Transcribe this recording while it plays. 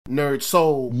Nerd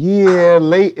Soul. Yeah,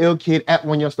 late ill kid at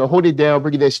one youngster. Hold it down,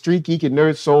 bring it that street geek and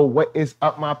nerd soul. What is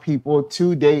up, my people?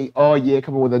 Today, oh yeah,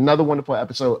 coming with another wonderful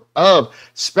episode of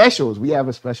specials. We have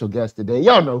a special guest today.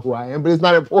 Y'all know who I am, but it's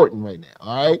not important right now.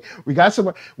 All right, we got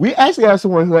someone. We actually have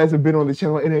someone who hasn't been on the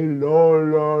channel in a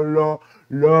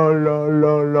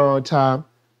long time,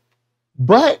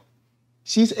 but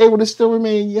she's able to still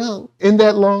remain young in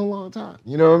that long time.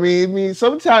 You know what I mean?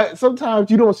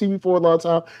 Sometimes you don't see me for a long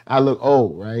time. I look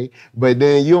old, right? But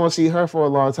then you don't see her for a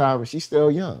long time, and she's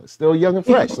still young and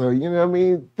fresh. So you know what I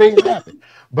mean? Things happen.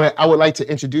 But I would like to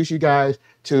introduce you guys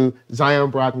to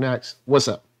Zion Brocknax. What's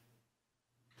up?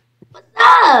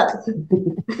 Up.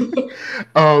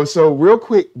 So real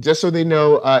quick, just so they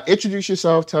know, introduce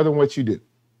yourself. Tell them what you do.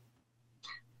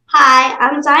 Hi,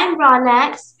 I'm Zion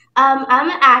Bronax. I'm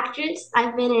an actress.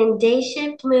 I've been in Day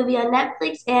Shift movie on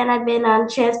Netflix, and I've been on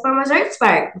Transformers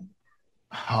Earthspark.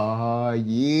 Oh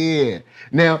yeah.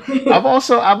 Now I've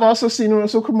also seen her on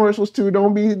some commercials too.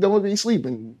 Don't be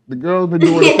sleeping. The girl's been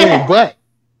doing the thing. But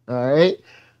all right.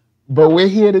 But we're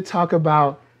here to talk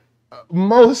about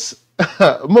most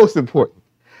most important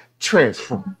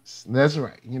Transformers. That's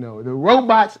right. You know, the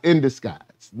robots in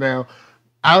disguise. Now,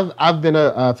 I've been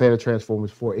a fan of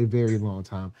Transformers for a very long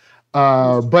time.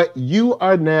 But you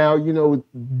are now,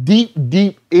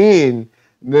 deep in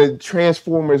the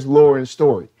Transformers lore and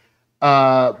story.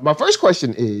 My first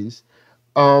question is,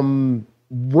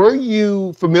 were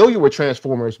you familiar with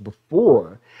Transformers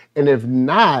before? And if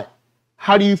not,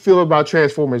 how do you feel about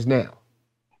Transformers now?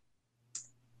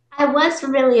 I was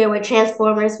familiar with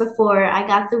Transformers before I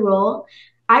got the role.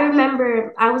 I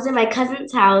remember I was in my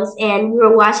cousin's house and we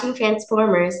were watching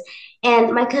Transformers.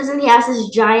 And my cousin, he has this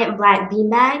giant black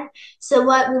beanbag. So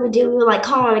what we would do, we would like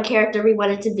call on a character we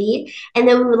wanted to be, and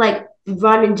then we would like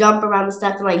run and jump around the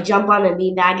stuff and like jump on the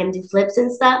beanbag and do flips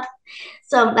and stuff.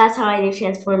 So that's how I knew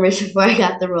Transformers before I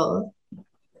got the role.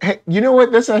 Hey, you know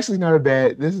what? That's actually not a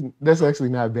bad. That's actually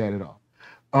not bad at all.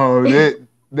 Oh,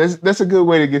 that's a good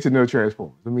way to get to know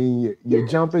Transformers. I mean, you're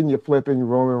jumping, you're flipping, you're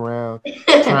rolling around,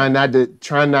 trying not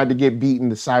to get beaten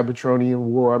the Cybertronian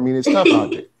war. I mean, it's tough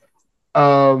out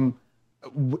there.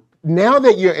 Now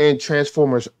that you're in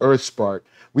Transformers Earthspark,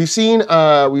 we've seen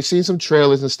some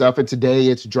trailers and stuff, and today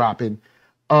it's dropping.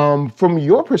 From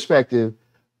your perspective,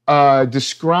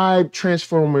 describe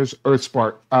Transformers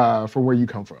Earthspark from where you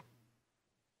come from.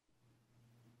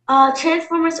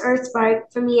 Transformers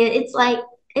Earthspark for me,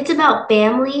 it's about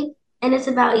family and it's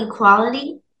about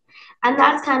equality, and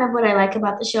that's kind of what I like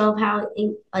about the show of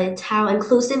it's how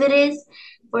inclusive it is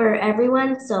for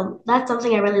everyone. So that's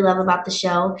something I really love about the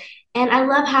show, and I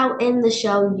love how in the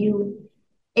show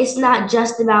it's not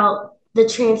just about the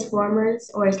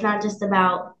Transformers or it's not just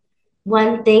about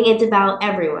one thing. It's about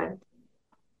everyone.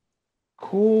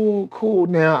 Cool, cool.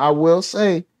 Now I will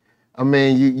say, I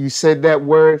mean, you said that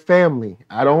word family.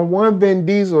 I don't want Vin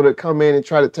Diesel to come in and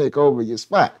try to take over your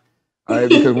spot. All right,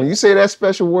 because when you say that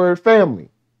special word family,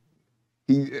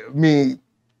 I mean,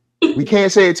 we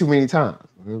can't say it too many times.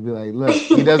 We'll be like, look,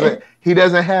 he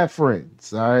doesn't have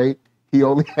friends, all right? He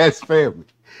only has family.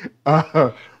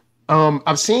 Uh,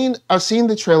 I've seen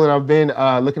the trailer. I've been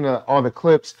looking at all the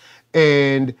clips,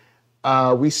 and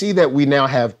we see that we now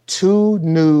have two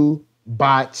new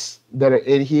bots that are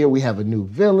in here. We have a new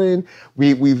villain.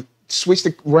 We've switched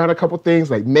around a couple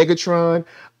things like Megatron.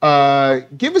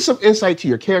 Give us some insight to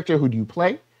your character. Who do you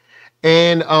play?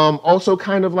 And also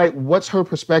kind of like what's her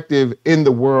perspective in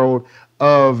the world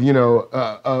of,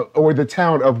 or the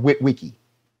town of Witwiki.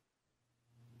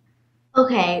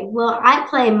 Okay, well, I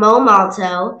play Mo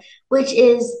Malto, which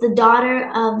is the daughter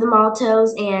of the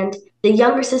Maltos and the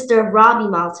younger sister of Robbie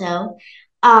Malto.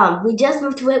 We just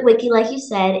moved to Witwiki, like you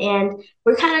said, and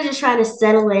we're kind of just trying to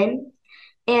settle in.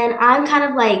 And I'm kind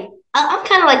of like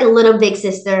a little big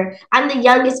sister. I'm the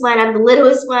youngest one, I'm the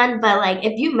littlest one, but like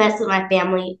if you mess with my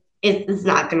family, it's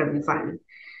not gonna be fun.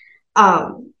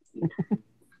 Um,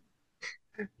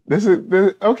 This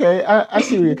is okay. I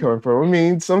see where you're coming from. I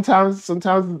mean, sometimes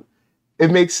it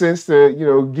makes sense to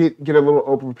get a little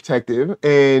overprotective.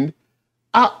 And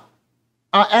I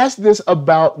I asked this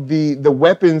about the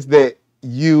weapons that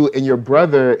you and your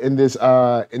brother in this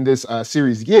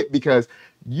series get, because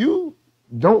you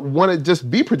don't want to just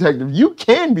be protective. You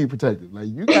can be protective. Like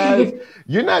you guys,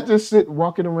 you're not just sitting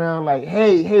walking around like,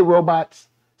 hey, robots,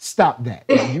 stop that.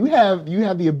 Like, you have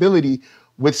the ability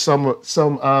with some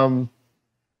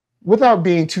without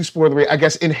being too spoilery, I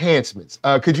guess, enhancements.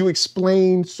 Could you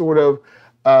explain sort of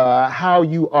how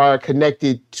you are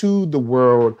connected to the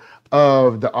world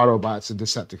of the Autobots and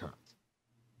Decepticons?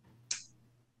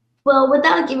 Well,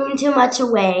 without giving too much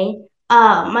away,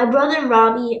 my brother and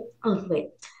Robbie. Oh wait.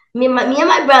 Me and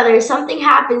my brother, something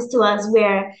happens to us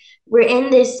where we're in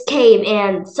this cave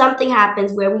and something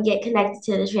happens where we get connected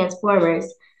to the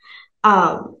Transformers.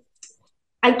 Um,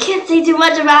 I can't say too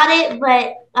much about it,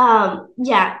 but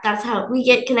yeah, that's how we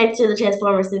get connected to the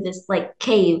Transformers through this like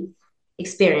cave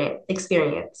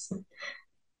experience.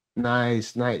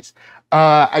 Nice, nice.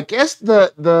 I guess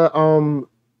the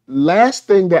last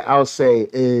thing that I'll say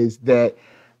is that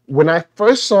when I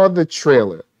first saw the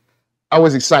trailer, I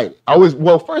was excited.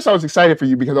 First I was excited for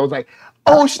you because I was like,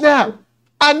 oh snap,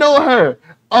 I know her.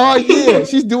 Oh yeah,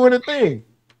 she's doing a thing.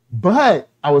 But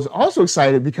I was also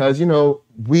excited because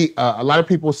we a lot of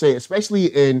people say, especially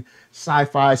in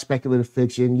sci-fi, speculative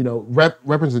fiction,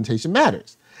 representation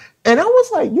matters. And I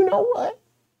was like, you know what?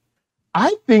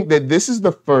 I think that this is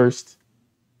the first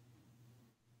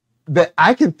that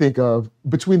I can think of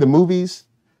between the movies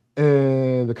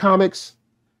and the comics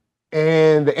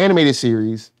and the animated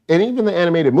series and even the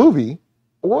animated movie,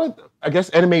 or I guess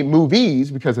animated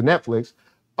movies because of Netflix.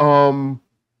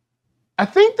 I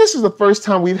think this is the first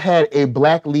time we've had a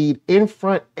black lead in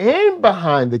front and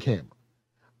behind the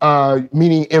camera,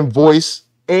 meaning in voice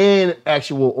and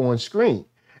actual on screen.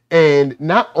 And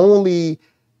not only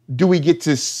do we get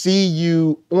to see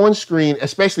you on screen,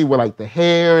 especially with like the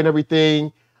hair and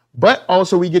everything, but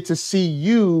also we get to see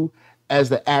you as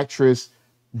the actress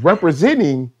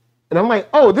representing. And I'm like,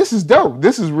 oh, this is dope.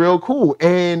 This is real cool.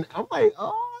 And I'm like,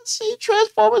 oh, see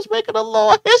Transformers making a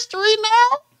little history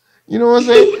now. You know what I'm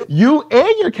saying? You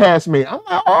and your castmate. I'm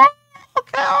like, oh,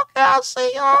 okay, I'll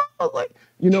see y'all. I was like,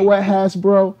 you know what,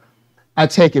 Hasbro? I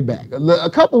take it back. A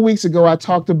couple of weeks ago, I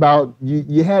talked about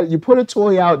you put a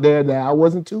toy out there that I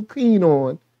wasn't too keen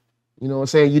on. You know what I'm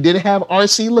saying? You didn't have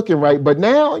RC looking right, but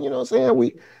now, you know what I'm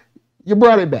saying? You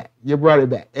brought it back. You brought it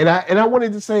back. And I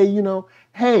wanted to say,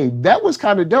 hey, that was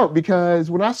kind of dope because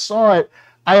when I saw it,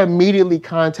 I immediately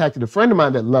contacted a friend of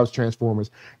mine that loves Transformers.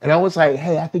 And I was like,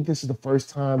 hey, I think this is the first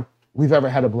time we've ever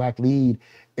had a black lead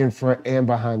in front and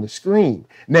behind the screen.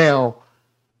 Now,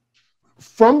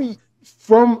 from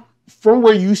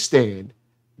where you stand,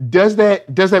 does that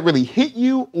really hit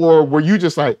you, or were you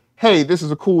just like, hey, this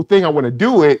is a cool thing, I want to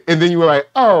do it, and then you were like,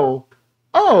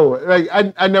 like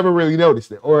I never really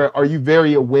noticed it? Or are you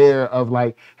very aware of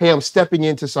like, hey, I'm stepping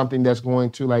into something that's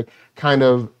going to like kind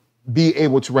of be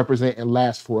able to represent and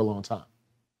last for a long time?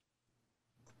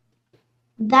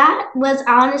 That was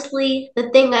honestly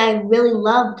the thing I really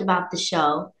loved about the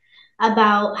show,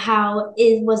 about how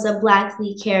it was a black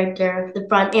lead character, the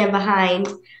front and behind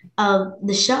of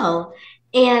the show.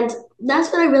 And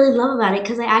that's what I really love about it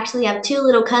because I actually have two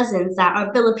little cousins that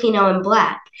are Filipino and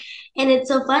black. And it's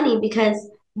so funny because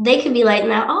they could be like,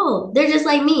 now, oh, they're just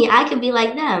like me. I could be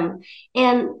like them.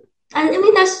 And I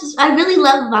mean, that's just, I really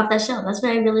love about that show. That's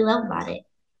what I really love about it.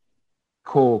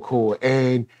 Cool, cool.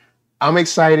 And I'm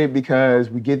excited because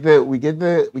we get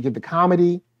the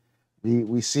comedy.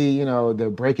 We see, they're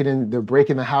breaking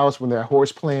the house when they're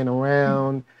horse playing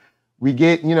around. We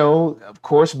get, of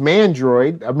course,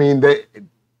 Mandroid.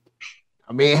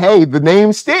 Hey, the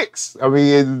name sticks. I mean,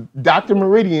 it's Dr.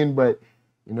 Meridian, but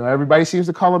everybody seems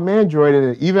to call him Mandroid,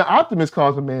 and even Optimus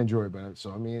calls him Mandroid. But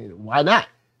so I mean, why not?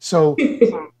 So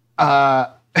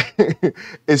uh,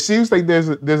 it seems like there's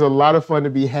a lot of fun to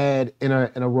be had in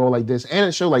a role like this and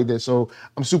a show like this. So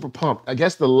I'm super pumped. I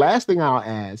guess the last thing I'll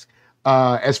ask,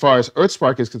 as far as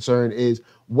Earthspark is concerned, is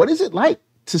what is it like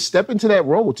to step into that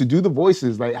role, to do the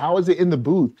voices? Like, how is it in the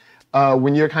booth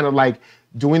when you're kind of like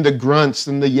doing the grunts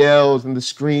and the yells and the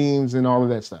screams and all of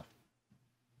that stuff?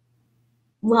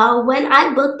 Well, when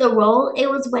I booked the role, it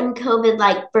was when COVID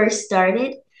like first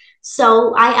started.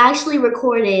 So I actually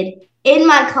recorded in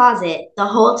my closet the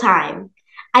whole time.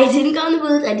 I didn't go in the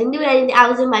booth, I didn't do anything. I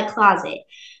was in my closet.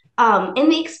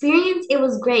 And the experience, it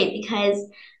was great because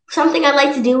something I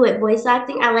like to do with voice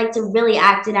acting, I like to really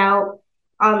act it out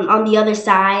on the other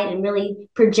side and really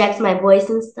project my voice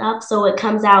and stuff. So it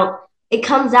comes out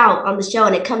on the show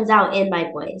and it comes out in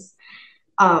my voice.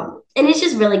 And it's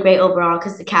just really great overall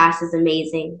because the cast is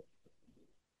amazing.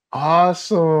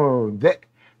 Awesome.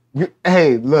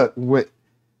 Hey, look, what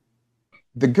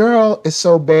the girl is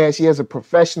so bad. She has a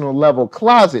professional level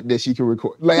closet that she can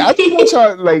record. Like I just want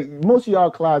y'all, like most of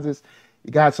y'all closets,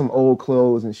 you got some old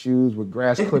clothes and shoes with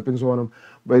grass clippings on them,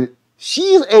 but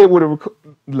she's able to record.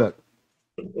 Look,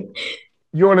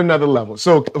 you're on another level.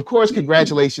 So of course,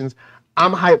 congratulations.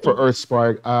 I'm hyped for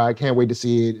Earthspark. I can't wait to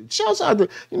see it. Shouts out to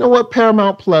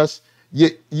Paramount Plus.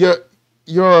 You're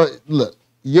look.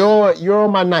 You're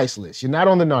on my nice list. You're not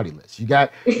on the naughty list. You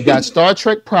got Star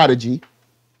Trek Prodigy.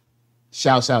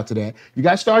 Shouts out to that. You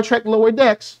got Star Trek Lower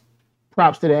Decks.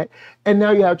 props to that. And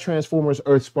now you have Transformers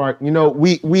Earthspark. You know,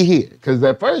 we here. Because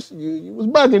at first you was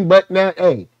bugging, but now,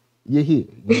 hey, you're here.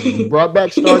 You brought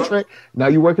back Star Trek. Now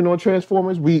you're working on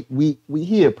Transformers. We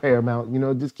here, Paramount. You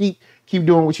know, just keep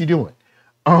doing what you're doing.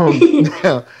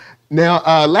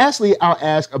 Lastly, I'll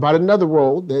ask about another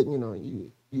role that, you know,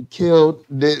 you killed.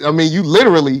 You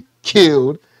literally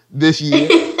killed this year.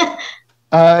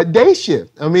 Day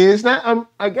Shift. I mean, it's not.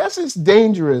 I guess it's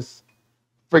dangerous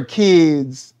for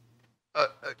kids.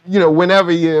 You know,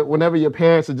 whenever your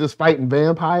parents are just fighting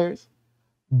vampires,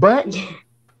 but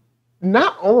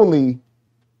not only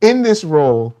in this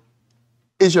role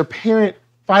is your parent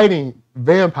fighting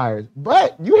vampires,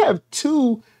 but you have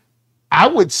two, I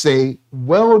would say,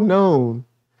 well-known,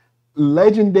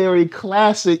 legendary,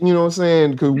 classic. You know what I'm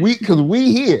saying? Because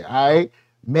we here, all right.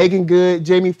 Megan Good,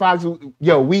 Jamie Foxx,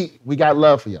 yo, we got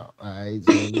love for y'all, all right?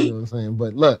 So, you know what I'm saying?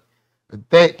 But look,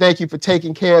 thank you for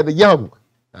taking care of the young one,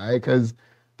 all right? Because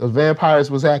those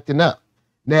vampires was acting up.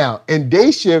 Now, in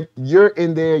Day Shift, you're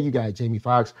in there, you got Jamie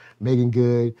Foxx, Megan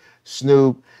Good,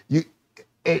 Snoop, you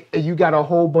got a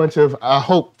whole bunch of, I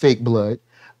hope, fake blood.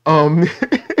 My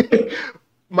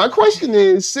question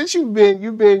is, since you've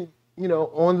been, you know,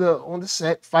 on the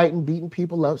set fighting, beating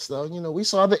people up, so, you know, we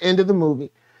saw the end of the movie.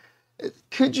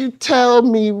 Could you tell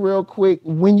me real quick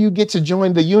when you get to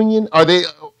join the union? Are they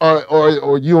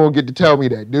or you don't get to tell me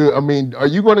that, dude? I mean, are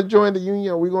you going to join the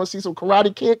union? Are we going to see some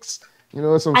karate kicks? You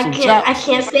know, some chops? I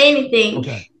can't say anything.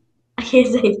 Okay. I can't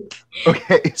say anything.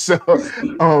 Okay, so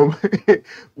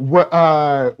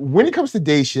when it comes to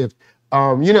Day Shift,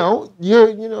 you know,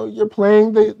 you're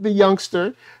playing the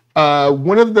youngster.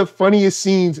 One of the funniest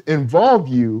scenes involve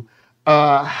you.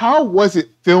 How was it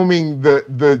filming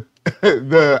the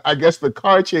I guess the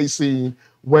car chase scene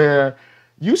where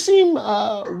you seem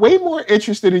way more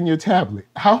interested in your tablet?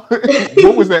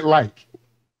 What was that like?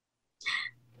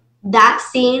 That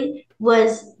scene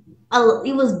was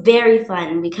it was very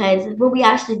fun because what we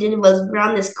actually did was we're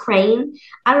on this crane.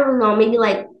 I don't know, maybe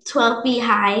like 12 feet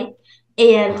high,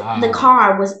 and the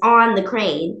car was on the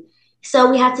crane. So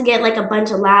we had to get like a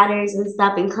bunch of ladders and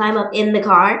stuff and climb up in the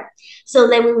car. So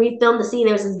then when we filmed the scene,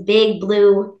 there was this big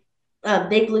blue, I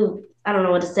don't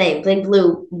know what to say, big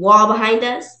blue wall behind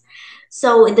us.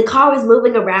 So the car was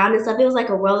moving around and stuff. It was like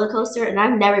a roller coaster, and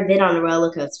I've never been on a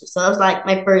roller coaster. So it was like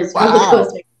my first roller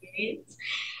coaster experience.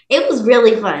 It was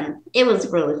really fun. It was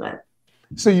really fun.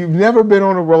 So you've never been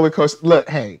on a roller coaster. Look,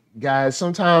 hey, guys,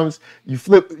 sometimes you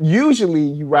flip. Usually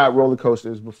you ride roller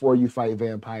coasters before you fight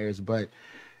vampires, but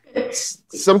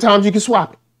sometimes you can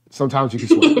swap it. Sometimes you can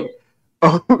swap it.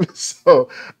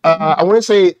 I want to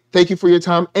say thank you for your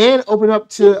time and open up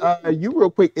to you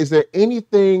real quick. Is there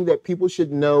anything that people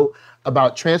should know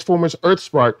about Transformers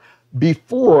Earthspark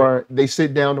before they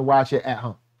sit down to watch it at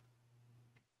home?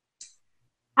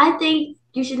 I think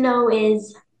you should know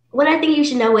is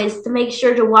to make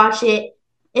sure to watch it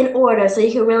in order so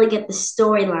you can really get the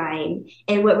storyline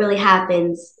and what really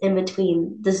happens in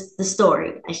between the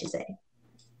story, I should say.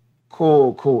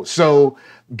 Cool. So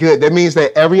good. That means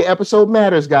that every episode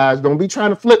matters, guys. Don't be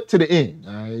trying to flip to the end.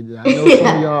 All right? I know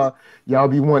some of y'all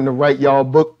be wanting to write y'all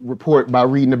book report by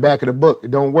reading the back of the book.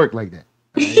 It don't work like that.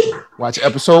 Right? Watch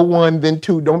episode 1, then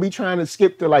 2. Don't be trying to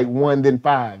skip to like 1, then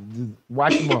 5. Just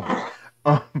watch them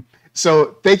all.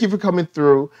 So thank you for coming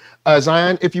through.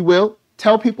 Zion, if you will,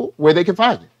 tell people where they can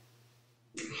find you.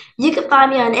 You can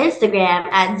find me on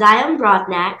Instagram at Zion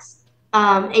Broadnax.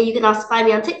 And you can also find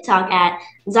me on TikTok at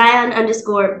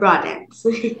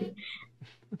Zion_Broadnax.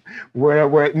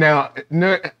 Where now?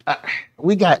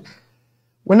 We got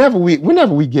whenever we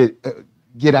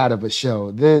get out of a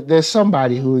show, there's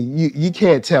somebody who you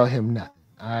can't tell him nothing.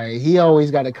 All right, he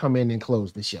always got to come in and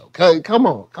close the show. Come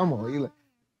on. Come on.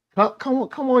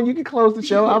 You can close the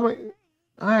show. All right,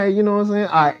 you know what I'm saying.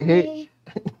 All right, hey,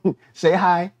 say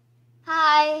hi.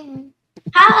 Hi.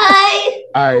 Hi.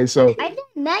 All right, so I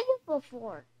didn't met you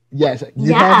before. Yes,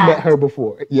 you have met her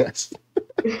before. Yes.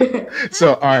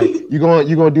 So, all right, you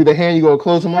gonna do the hand. You gonna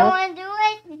close them off. You want to do it?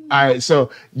 All right.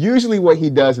 So usually, what he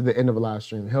does at the end of a live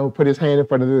stream, he'll put his hand in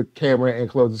front of the camera and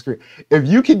close the screen. If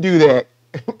you can do that,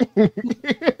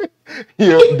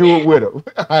 he'll do it with him.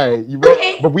 All right, you ready?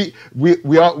 Okay. But we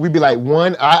be like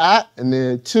 1, and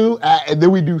then 2, and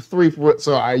then we do 3 for it.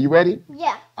 So, are you ready?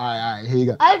 Yeah. All right. Here you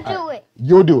go. I'll do it.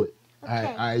 You'll do it. Okay.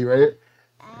 All right. You ready?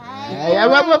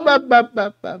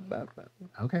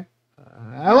 Okay.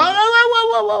 All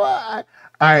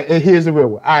right, and here's the real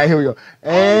one. All right, here we go.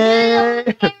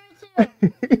 And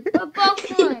We're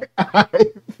both doing it. all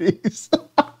right, peace.